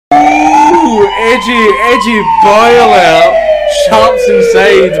edgy boiler, sharps and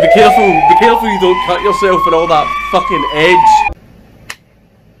sides. Be careful you don't cut yourself with all that fucking edge.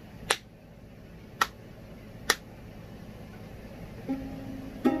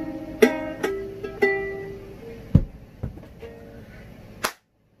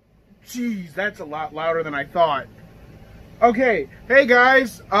 Jeez, that's a lot louder than I thought. Okay, hey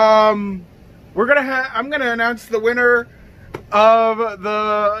guys, I'm gonna announce the winner of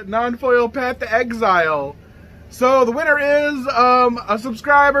the non-foil Path to Exile. So the winner is a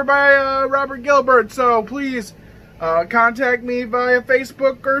subscriber by Robert Gilbert. So please contact me via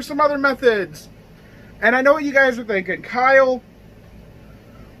Facebook or some other methods. And I know what you guys are thinking, Kyle.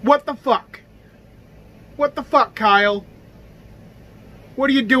 What the fuck? What the fuck, Kyle? What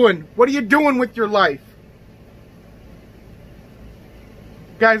are you doing? What are you doing with your life?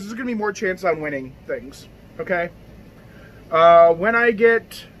 Guys, there's going to be more chance on winning things, okay? When I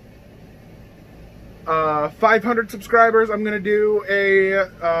get 500 subscribers, I'm going to do a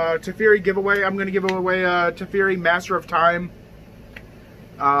Teferi giveaway. I'm going to give away a Teferi Master of Time.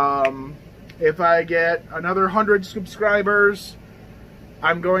 If I get another 100 subscribers,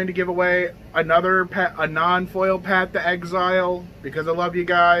 I'm going to give away a non-foil Path to Exile because I love you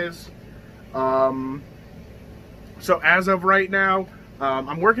guys. So as of right now,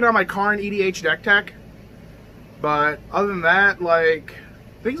 I'm working on my Karn EDH deck tech, but other than that, like,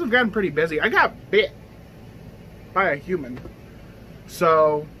 things have gotten pretty busy. I got bit by a human,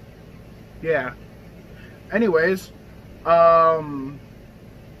 so yeah. Anyways, yeah.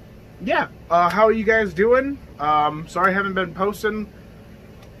 How are you guys doing? Sorry I haven't been posting,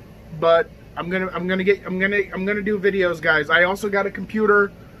 but I'm gonna do videos, guys. I also got a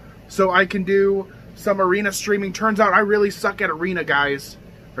computer, so I can do some arena streaming. Turns out I really suck at arena, guys.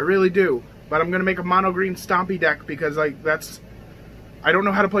 I really do. But I'm gonna make a mono green stompy deck because, like, I don't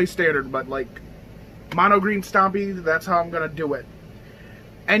know how to play standard, but like mono green stompy, that's how I'm gonna do it.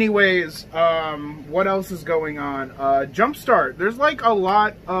 Anyways, what else is going on? Jumpstart. There's like a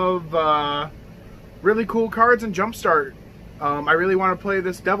lot of really cool cards in Jumpstart. I really want to play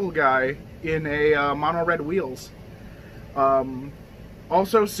this devil guy in a mono red wheels.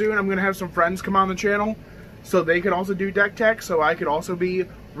 Also soon I'm going to have some friends come on the channel so they could also do deck tech, so I could also be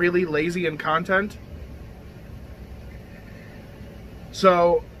really lazy in content.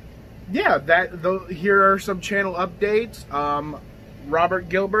 So yeah, here are some channel updates. Robert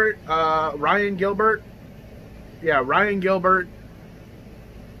Gilbert, Ryan Gilbert, yeah, Ryan Gilbert,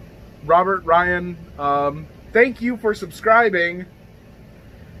 Robert Ryan, thank you for subscribing.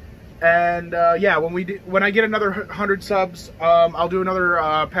 And yeah, when I get another 100 subs, I'll do another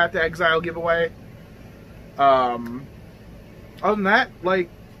Path to Exile giveaway. Other than that, like,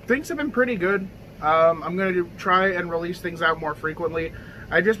 things have been pretty good. I'm gonna try and release things out more frequently.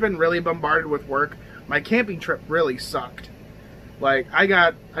 I've just been really bombarded with work. My camping trip really sucked. Like, I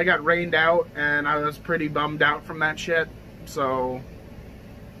got rained out, and I was pretty bummed out from that shit. So,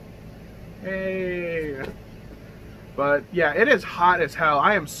 hey. But yeah, it is hot as hell.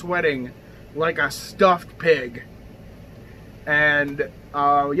 I am sweating like a stuffed pig. And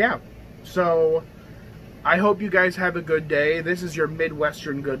yeah, so I hope you guys have a good day. This is your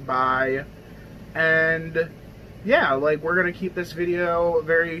Midwestern goodbye. And yeah, like, we're gonna keep this video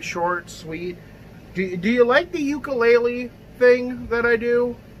very short, sweet. Do you like the ukulele thing that I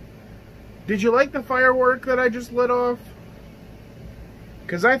do? Did you like the firework that I just lit off?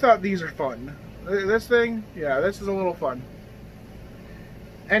 Because I thought these are fun. This thing, yeah, this is a little fun.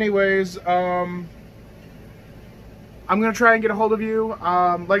 Anyways, I'm gonna try and get a hold of you.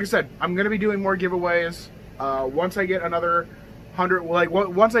 Like I said, I'm gonna be doing more giveaways once I get another 100. Like,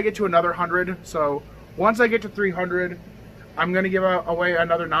 once I get to another 100. So once I get to 300, I'm gonna give away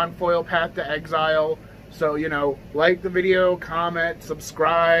another non-foil Path to Exile. So, you know, like the video, comment,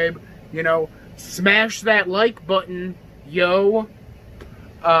 subscribe. You know, smash that like button, yo.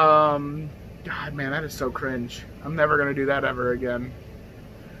 God, man, that is so cringe. I'm never going to do that ever again.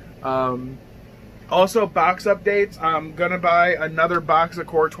 Also, box updates. I'm going to buy another box of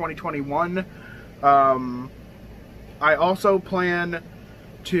Core 2021. I also plan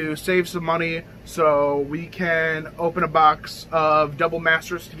to save some money so we can open a box of Double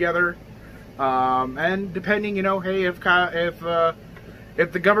Masters together. And depending, you know, hey, if the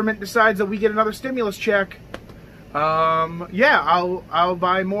government decides that we get another stimulus check, yeah, I'll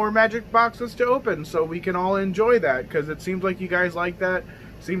buy more Magic boxes to open so we can all enjoy that, because it seems like you guys like that.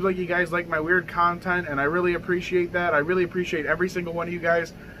 Seems like you guys like my weird content, and I really appreciate that. I really appreciate every single one of you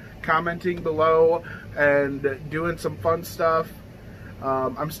guys commenting below and doing some fun stuff.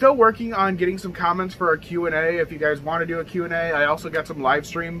 I'm still working on getting some comments for a Q&A. If you guys want to do a Q&A, I also got some live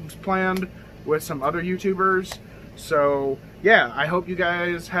streams planned with some other YouTubers. So yeah, I hope you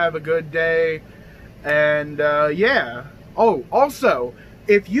guys have a good day. And yeah. Oh, also,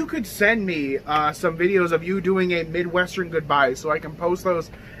 if you could send me some videos of you doing a Midwestern goodbye so I can post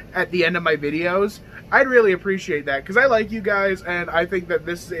those at the end of my videos, I'd really appreciate that, because I like you guys, and I think that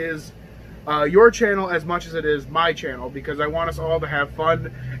this is your channel as much as it is my channel, because I want us all to have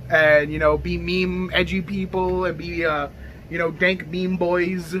fun and, you know, be meme edgy people and be, you know, dank meme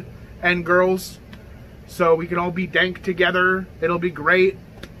boys and girls. So we can all be dank together. It'll be great.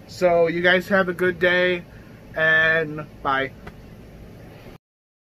 So you guys have a good day, and bye.